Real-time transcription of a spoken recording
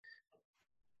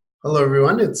Hello,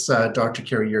 everyone. It's Dr.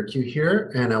 Kerry Yerkew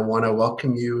here, and I want to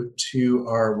welcome you to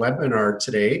our webinar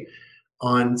today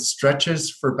on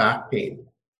stretches for back pain.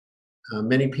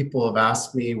 Many people have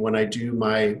asked me when I do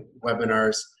my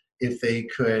webinars if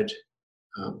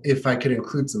I could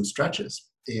include some stretches.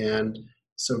 And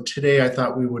so today I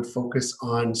thought we would focus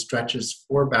on stretches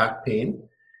for back pain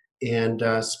and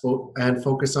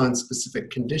focus on specific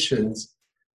conditions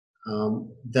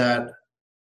that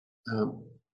um,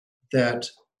 that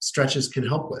stretches can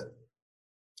help with.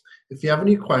 If you have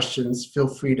any questions, feel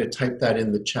free to type that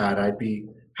in the chat. I'd be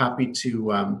happy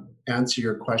to answer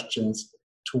your questions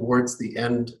towards the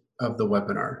end of the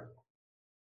webinar.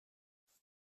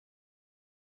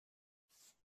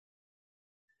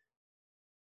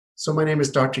 So my name is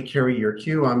Dr. Kerry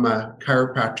Yerkew. I'm a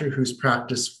chiropractor who's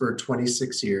practiced for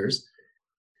 26 years.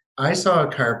 I saw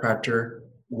a chiropractor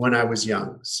when I was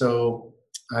young. So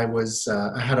I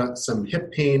had some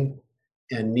hip pain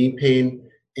and knee pain,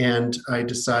 and I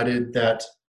decided that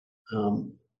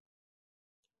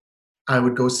I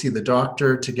would go see the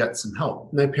doctor to get some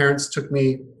help. My parents took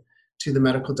me to the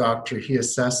medical doctor. He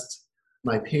assessed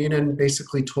my pain and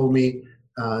basically told me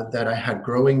that I had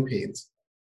growing pains.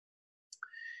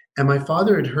 And my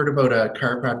father had heard about a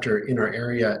chiropractor in our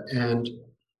area and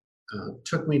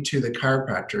took me to the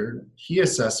chiropractor. He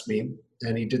assessed me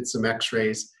and he did some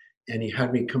x-rays and he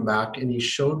had me come back and he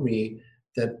showed me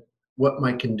that what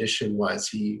my condition was.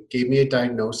 He gave me a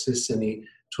diagnosis and he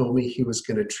told me he was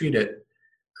going to treat it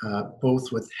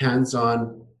both with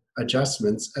hands-on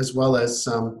adjustments as well as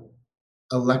some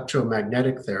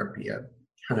electromagnetic therapy. I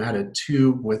kind of had a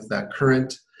tube with that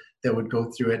current that would go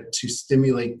through it to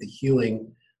stimulate the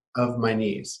healing of my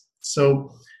knees.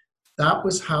 So that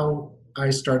was how I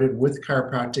started with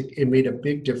chiropractic. It made a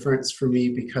big difference for me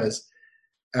because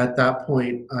at that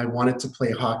point I wanted to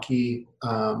play hockey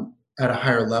at a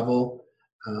higher level.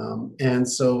 And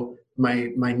so my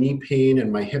knee pain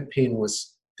and my hip pain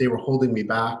they were holding me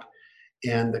back,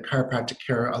 and the chiropractic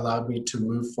care allowed me to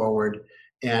move forward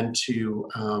and to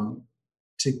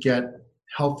get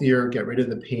healthier, get rid of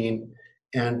the pain,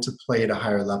 and to play at a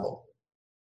higher level.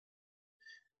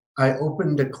 I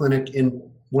opened a clinic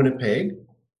in Winnipeg,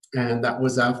 and that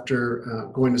was after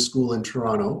going to school in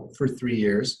Toronto for 3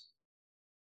 years.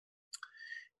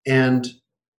 And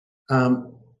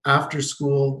after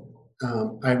school,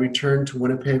 I returned to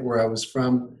Winnipeg, where I was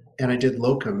from, and I did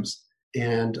locums.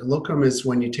 And locum is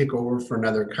when you take over for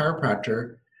another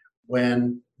chiropractor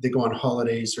when they go on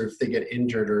holidays or if they get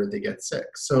injured or they get sick.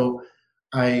 So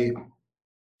I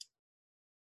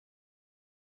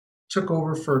took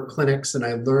over for clinics and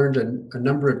I learned a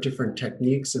number of different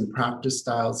techniques and practice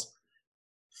styles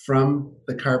from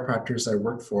the chiropractors I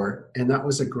worked for. And that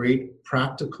was a great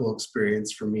practical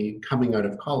experience for me coming out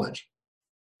of college.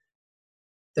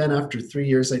 Then after 3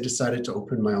 years, I decided to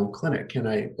open my own clinic, and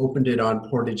I opened it on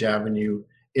Portage Avenue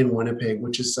in Winnipeg,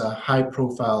 which is a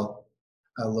high-profile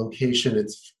location.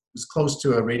 It was close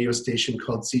to a radio station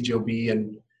called CJOB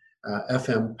and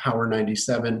FM Power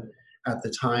 97 at the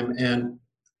time, and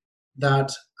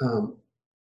that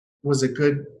was a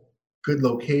good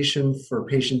location for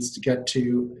patients to get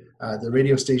to. The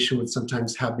radio station would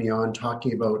sometimes have me on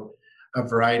talking about a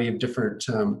variety of different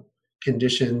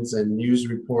conditions and news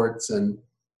reports, and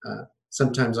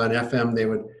sometimes on FM they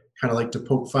would kind of like to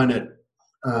poke fun at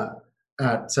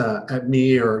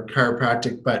me or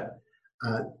chiropractic, but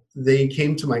they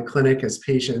came to my clinic as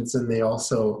patients, and they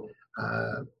also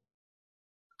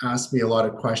asked me a lot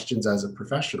of questions as a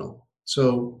professional.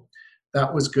 So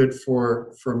that was good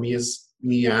for me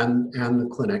and the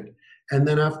clinic. And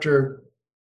then after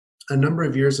a number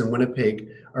of years in Winnipeg,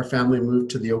 our family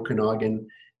moved to the Okanagan,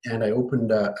 and I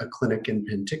opened a clinic in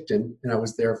Penticton, and I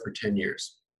was there for 10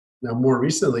 years. Now, more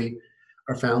recently,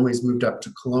 our families moved up to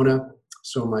Kelowna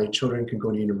so my children could go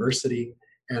to university,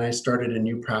 and I started a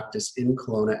new practice in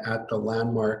Kelowna at the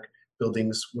Landmark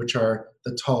buildings, which are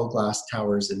the tall glass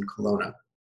towers in Kelowna.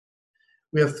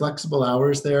 We have flexible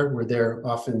hours there. We're there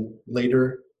often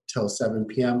later till 7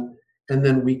 p.m., and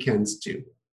then weekends too.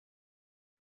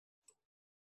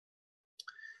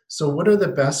 So what are the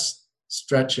best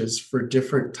stretches for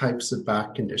different types of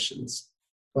back conditions?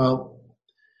 Well,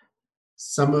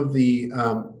 some of the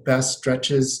best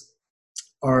stretches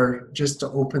are just to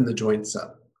open the joints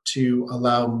up, to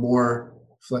allow more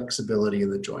flexibility in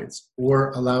the joints,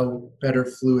 or allow better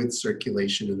fluid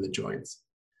circulation in the joints.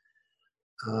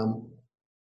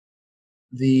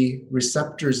 The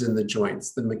receptors in the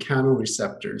joints, the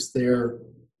mechanoreceptors, they're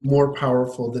more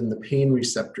powerful than the pain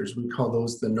receptors. We call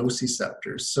those the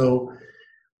nociceptors. So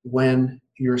when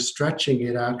you're stretching,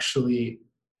 it actually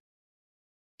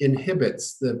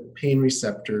inhibits the pain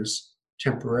receptors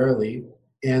temporarily.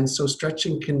 And so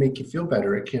stretching can make you feel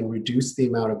better. It can reduce the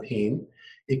amount of pain.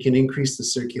 It can increase the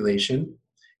circulation.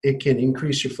 It can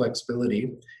increase your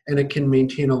flexibility, and it can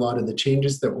maintain a lot of the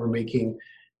changes that we're making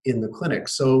in the clinic.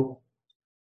 So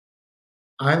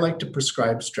I like to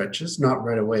prescribe stretches, not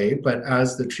right away, but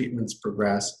as the treatments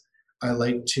progress, I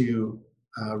like to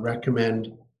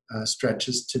recommend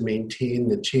stretches to maintain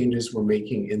the changes we're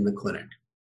making in the clinic.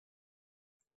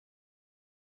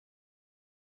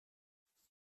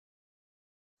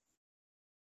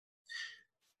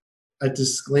 A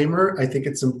disclaimer, I think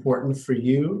it's important for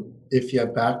you, if you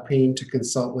have back pain, to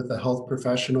consult with a health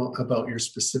professional about your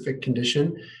specific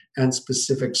condition and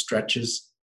specific stretches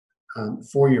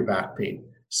for your back pain.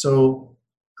 So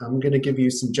I'm going to give you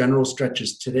some general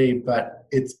stretches today, but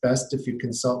it's best if you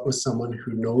consult with someone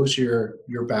who knows your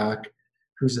back,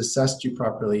 who's assessed you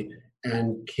properly,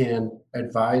 and can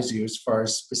advise you as far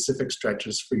as specific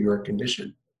stretches for your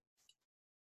condition.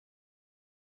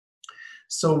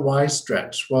 So why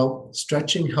stretch? Well,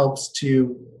 stretching helps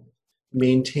to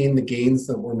maintain the gains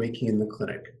that we're making in the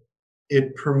clinic.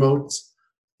 It promotes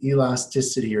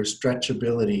elasticity or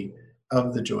stretchability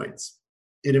of the joints.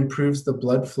 It improves the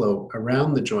blood flow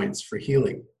around the joints for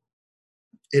healing.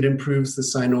 It improves the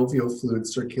synovial fluid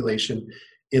circulation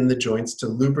in the joints to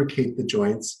lubricate the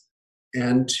joints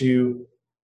and to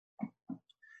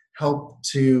help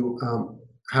to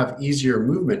have easier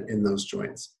movement in those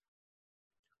joints.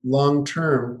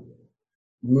 Long-term,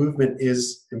 movement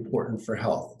is important for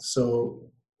health.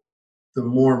 So the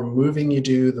more moving you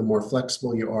do, the more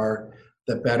flexible you are,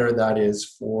 the better that is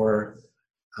for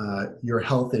your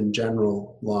health in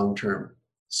general long-term.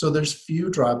 So there's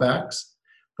few drawbacks,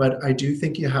 but I do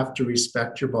think you have to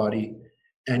respect your body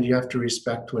and you have to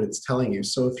respect what it's telling you.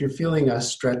 So if you're feeling a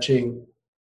stretching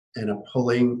and a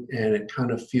pulling and it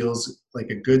kind of feels like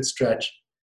a good stretch,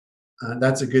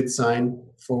 that's a good sign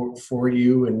for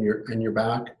you and your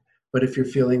back. But if you're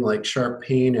feeling like sharp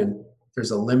pain and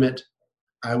there's a limit,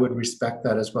 I would respect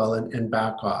that as well and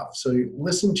back off. So you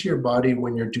listen to your body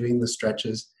when you're doing the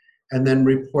stretches and then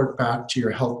report back to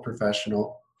your health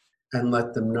professional and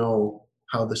let them know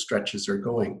how the stretches are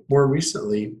going. More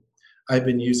recently, I've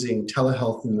been using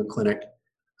telehealth in the clinic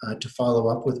to follow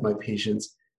up with my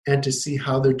patients and to see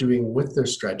how they're doing with their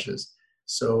stretches.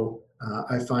 So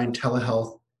I find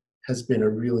telehealth has been a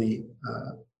really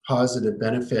positive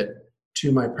benefit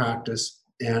to my practice,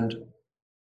 and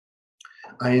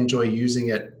I enjoy using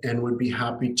it and would be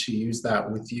happy to use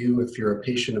that with you if you're a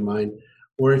patient of mine,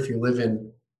 or if you live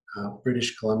in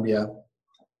British Columbia,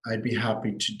 I'd be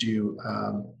happy to do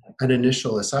an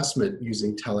initial assessment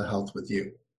using telehealth with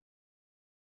you.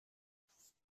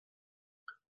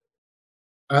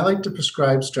 I like to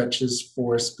prescribe stretches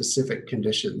for specific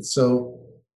conditions. So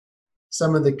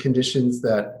some of the conditions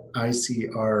that I see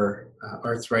are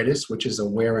arthritis, which is a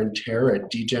wear and tear, a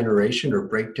degeneration or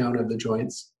breakdown of the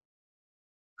joints.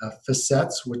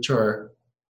 Facets, which are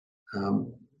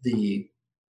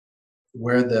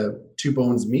where the two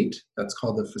bones meet, that's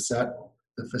called the facet.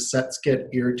 The facets get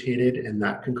irritated and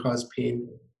that can cause pain.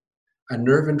 A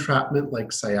nerve entrapment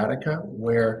like sciatica,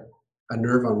 where a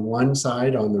nerve on one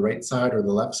side, on the right side or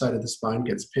the left side of the spine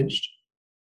gets pinched.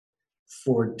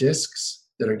 For discs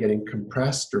that are getting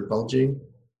compressed or bulging,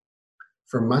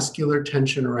 for muscular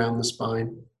tension around the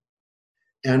spine,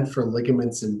 and for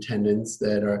ligaments and tendons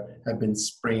that have been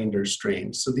sprained or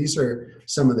strained. So these are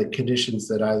some of the conditions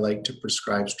that I like to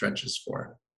prescribe stretches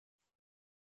for.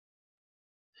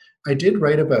 I did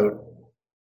write about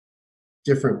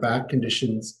different back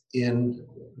conditions in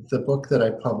the book that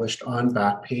I published on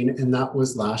back pain, and that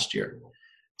was last year.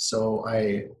 So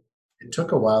it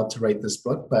took a while to write this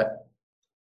book, but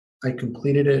I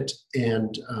completed it,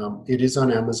 and it is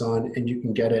on Amazon, and you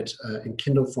can get it in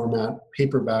Kindle format,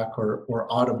 paperback, or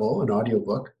Audible, an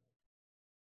audiobook.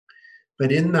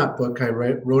 But in that book, I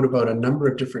wrote about a number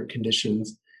of different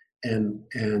conditions and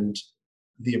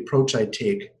the approach I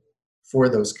take for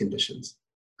those conditions.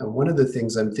 And one of the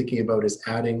things I'm thinking about is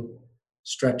adding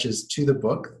stretches to the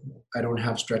book. I don't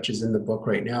have stretches in the book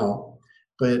right now,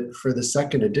 but for the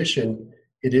second edition,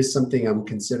 it is something I'm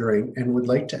considering and would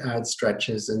like to add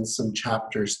stretches and some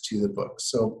chapters to the book.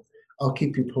 So I'll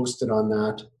keep you posted on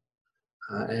that.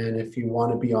 And if you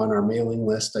want to be on our mailing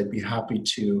list, I'd be happy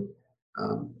to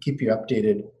keep you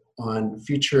updated on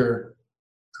future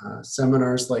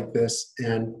seminars like this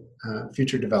and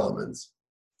future developments.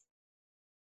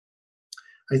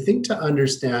 I think to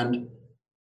understand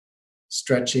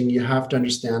stretching, you have to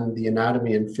understand the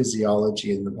anatomy and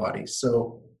physiology in the body.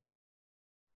 So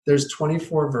there's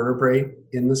 24 vertebrae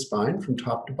in the spine from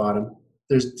top to bottom.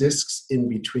 There's discs in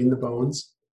between the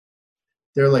bones.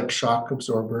 They're like shock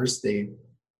absorbers. They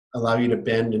allow you to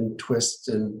bend and twist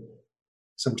and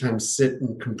sometimes sit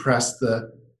and compress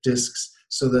the discs.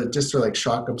 So the discs are like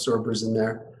shock absorbers in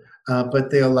there, but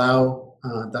they allow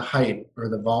the height or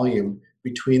the volume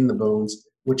between the bones,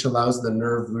 which allows the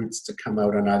nerve roots to come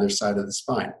out on either side of the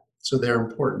spine. So they're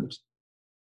important.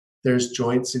 There's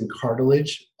joints and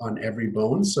cartilage on every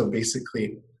bone. So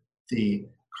basically the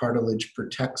cartilage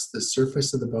protects the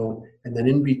surface of the bone, and then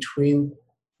in between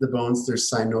the bones,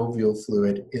 there's synovial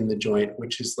fluid in the joint,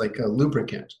 which is like a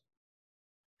lubricant.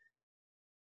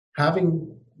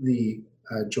 Having the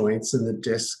joints and the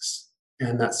discs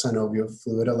and that synovial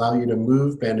fluid allow you to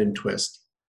move, bend, and twist.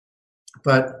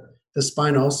 But the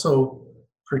spine also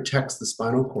protects the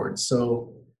spinal cord.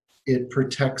 So it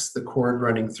protects the cord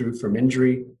running through from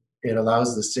injury. It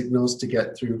allows the signals to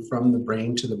get through from the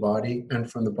brain to the body and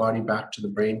from the body back to the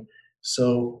brain.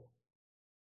 So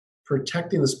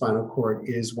protecting the spinal cord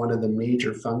is one of the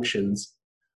major functions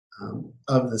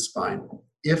of the spine.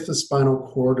 If the spinal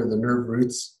cord or the nerve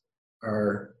roots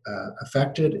are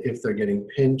affected, if they're getting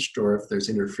pinched or if there's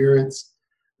interference,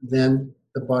 then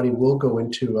the body will go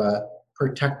into a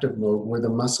protective mode where the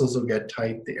muscles will get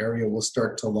tight, the area will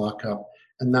start to lock up,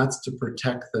 and that's to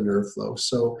protect the nerve flow.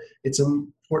 So it's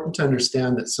important to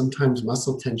understand that sometimes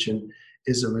muscle tension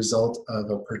is a result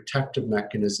of a protective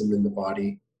mechanism in the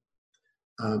body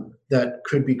that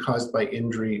could be caused by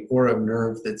injury or a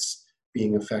nerve that's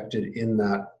being affected in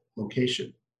that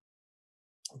location.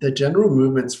 The general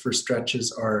movements for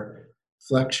stretches are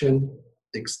flexion,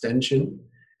 extension,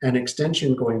 and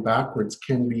extension going backwards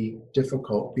can be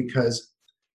difficult because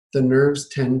the nerves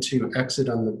tend to exit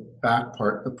on the back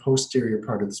part, the posterior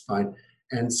part of the spine.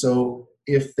 And so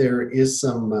if there is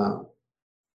some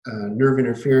nerve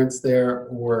interference there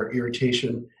or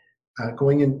irritation,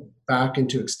 going back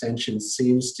into extension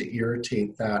seems to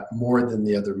irritate that more than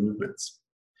the other movements.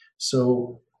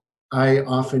 So I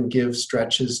often give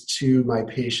stretches to my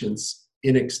patients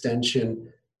in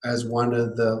extension as one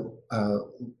of the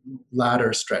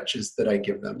ladder stretches that I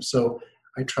give them. So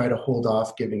I try to hold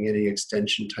off giving any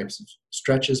extension types of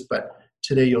stretches, but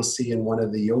today you'll see in one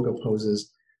of the yoga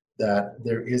poses that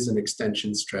there is an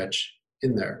extension stretch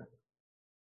in there.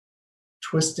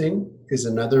 Twisting is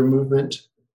another movement,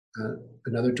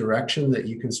 another direction that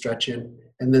you can stretch in,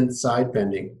 and then side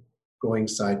bending, going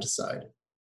side to side.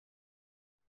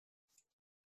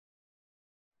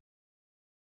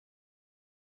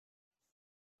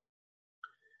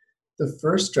 The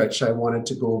first stretch I wanted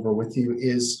to go over with you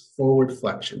is forward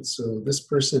flexion. So this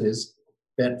person is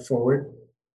bent forward.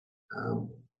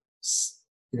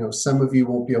 Some of you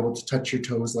won't be able to touch your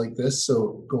toes like this,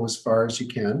 so go as far as you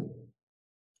can.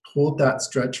 Hold that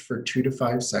stretch for 2 to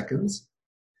 5 seconds,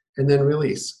 and then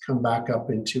release. Come back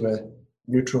up into a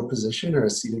neutral position or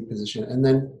a seated position, and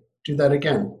then do that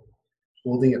again,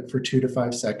 holding it for 2 to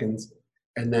 5 seconds,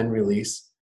 and then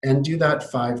release. And do that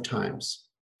 5 times.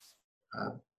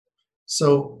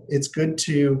 So it's good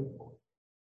to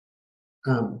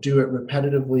do it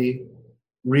repetitively,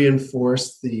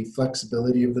 reinforce the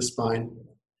flexibility of the spine,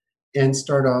 and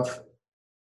start off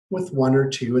with 1 or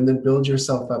 2, and then build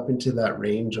yourself up into that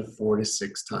range of 4 to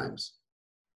 6 times.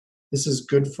 This is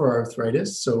good for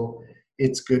arthritis, so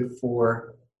it's good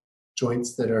for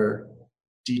joints that are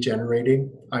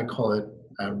degenerating. I call it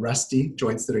rusty,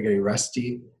 joints that are getting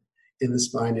rusty in the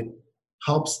spine. It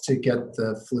helps to get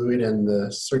the fluid and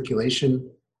the circulation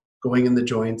going in the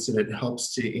joints, and it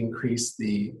helps to increase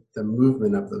the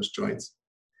movement of those joints.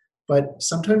 But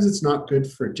sometimes it's not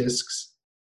good for discs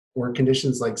or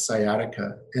conditions like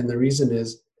sciatica, and the reason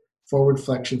is forward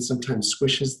flexion sometimes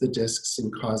squishes the discs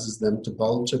and causes them to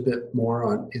bulge a bit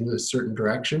more in a certain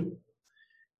direction.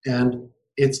 And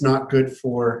it's not good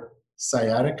for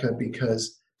sciatica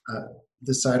because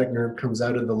the sciatic nerve comes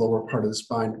out of the lower part of the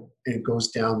spine and it goes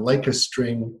down like a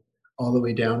string all the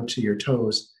way down to your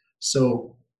toes.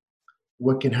 So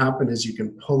what can happen is you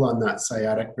can pull on that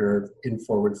sciatic nerve in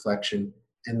forward flexion,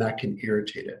 and that can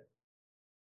irritate it.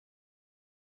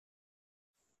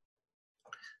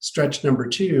 Stretch number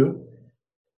 2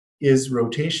 is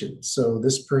rotation. So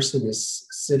this person is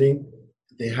sitting,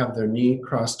 they have their knee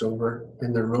crossed over,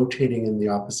 and they're rotating in the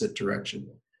opposite direction.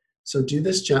 So do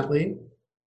this gently,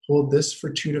 hold this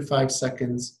for 2 to 5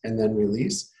 seconds, and then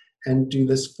release, and do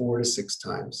this 4 to 6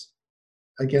 times.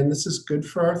 Again, this is good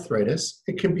for arthritis.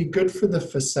 It can be good for the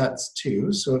facets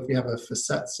too. So if you have a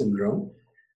facet syndrome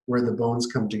where the bones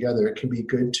come together, it can be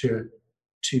good to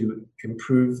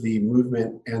improve the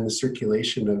movement and the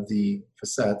circulation of the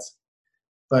facets,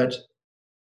 but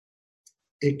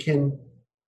it can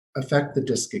affect the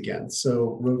disc again.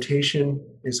 So rotation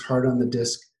is hard on the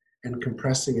disc. and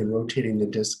compressing and rotating the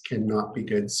disc cannot be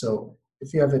good. So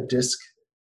if you have a disc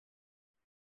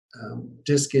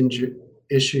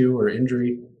issue or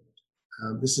injury,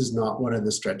 this is not one of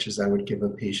the stretches I would give a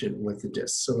patient with a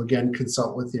disc. So again,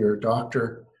 consult with your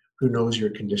doctor who knows your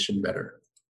condition better.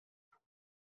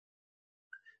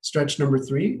 Stretch number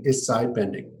 3 is side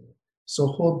bending. So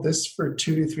hold this for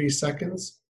 2 to 3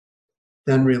 seconds,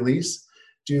 then release.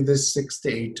 Do this 6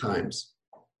 to 8 times.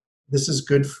 This is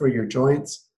good for your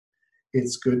joints.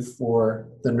 It's good for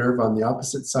the nerve on the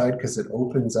opposite side because it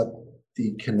opens up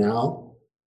the canal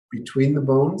between the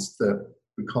bones.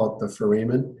 We call it the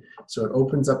foramen. So it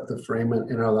opens up the foramen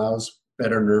and allows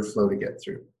better nerve flow to get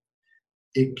through.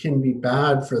 It can be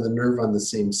bad for the nerve on the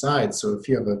same side. So if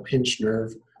you have a pinched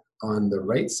nerve on the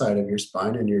right side of your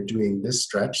spine and you're doing this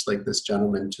stretch, like this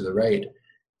gentleman to the right,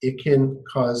 it can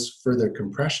cause further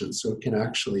compression. So it can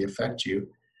actually affect you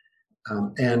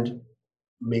and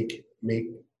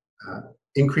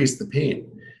increase the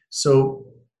pain. So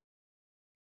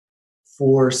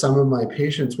for some of my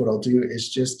patients, what I'll do is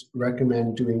just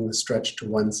recommend doing the stretch to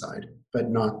one side,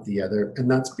 but not the other. And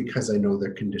that's because I know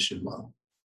their condition well.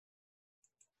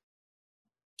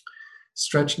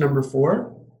 Stretch number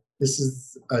 4. This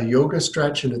is a yoga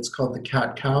stretch and it's called the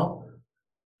cat-cow.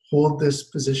 Hold this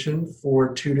position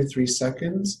for 2 to 3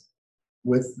 seconds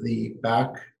with the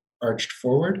back arched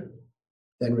forward,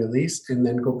 then release, and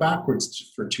then go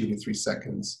backwards for 2 to 3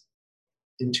 seconds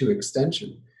into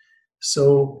extension.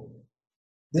 So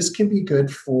this can be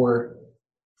good for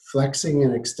flexing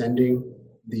and extending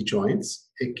the joints.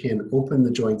 It can open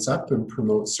the joints up and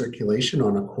promote circulation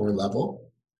on a core level.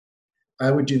 I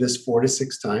would do this 4 to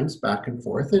 6 times back and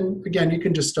forth. And again, you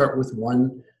can just start with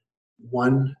one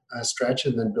stretch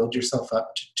and then build yourself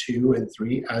up to 2 and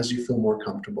 3 as you feel more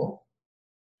comfortable.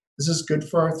 This is good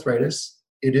for arthritis.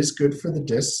 It is good for the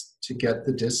discs to get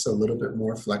the discs a little bit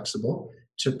more flexible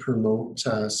to promote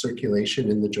circulation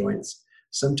in the joints.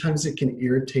 Sometimes it can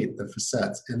irritate the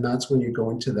facets, and that's when you go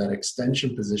into that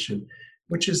extension position,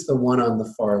 which is the one on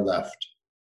the far left.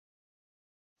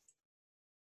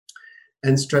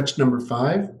 And stretch number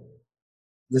 5,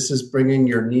 this is bringing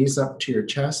your knees up to your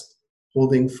chest,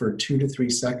 holding for 2 to 3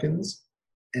 seconds,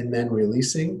 and then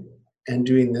releasing, and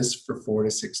doing this for 4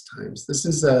 to 6 times. This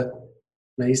is a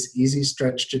nice, easy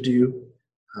stretch to do.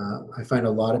 I find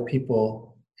a lot of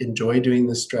people enjoy doing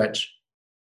this stretch,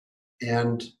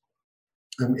 and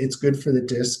it's good for the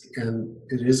disc, and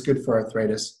it is good for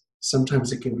arthritis.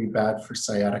 Sometimes it can be bad for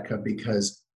sciatica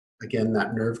because, again,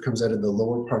 that nerve comes out of the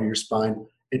lower part of your spine.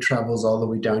 It travels all the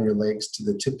way down your legs to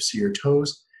the tips of your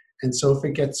toes. And so if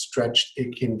it gets stretched,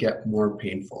 it can get more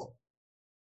painful.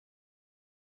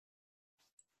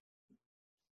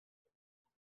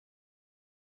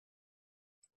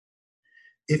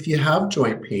 If you have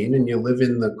joint pain and you live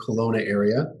in the Kelowna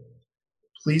area,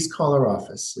 please call our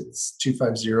office. It's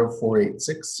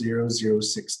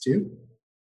 250-486-0062.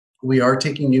 We are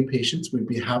taking new patients. We'd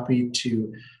be happy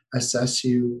to assess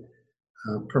you,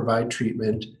 provide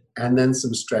treatment, and then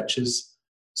some stretches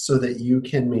so that you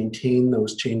can maintain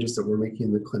those changes that we're making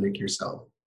in the clinic yourself.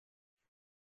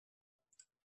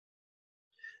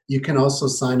 You can also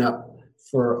sign up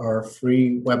for our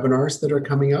free webinars that are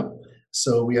coming up.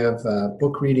 So we have a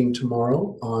book reading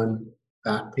tomorrow on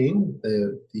back pain,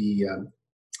 the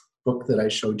book that I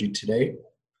showed you today.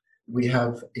 We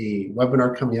have a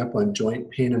webinar coming up on joint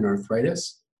pain and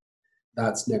arthritis.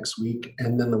 That's next week.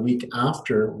 And then the week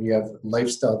after, we have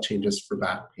lifestyle changes for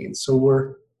back pain. So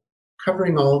we're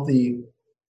covering all the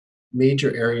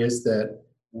major areas that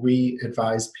we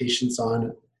advise patients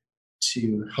on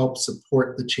to help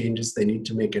support the changes they need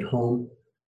to make at home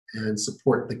and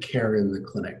support the care in the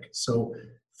clinic. So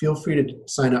feel free to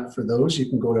sign up for those. You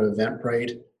can go to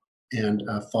Eventbrite and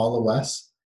follow us.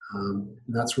 And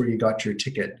that's where you got your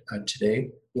ticket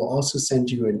today. We'll also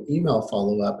send you an email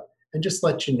follow-up and just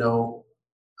let you know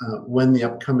when the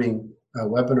upcoming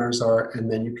webinars are,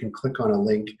 and then you can click on a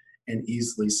link and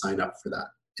easily sign up for that.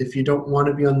 If you don't want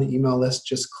to be on the email list,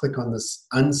 just click on this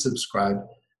unsubscribe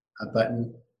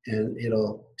button and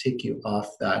it'll take you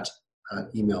off that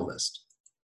email list.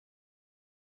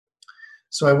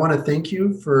 So I want to thank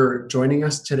you for joining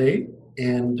us today,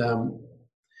 and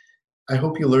I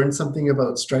hope you learned something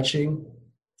about stretching.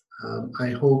 I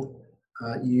hope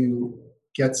you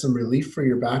get some relief for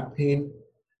your back pain.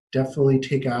 Definitely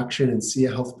take action and see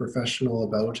a health professional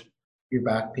about your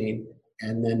back pain,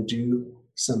 and then do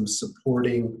some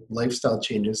supporting lifestyle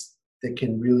changes that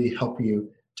can really help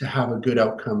you to have a good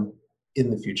outcome in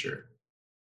the future.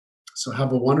 So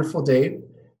have a wonderful day,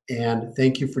 and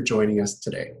thank you for joining us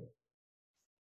today.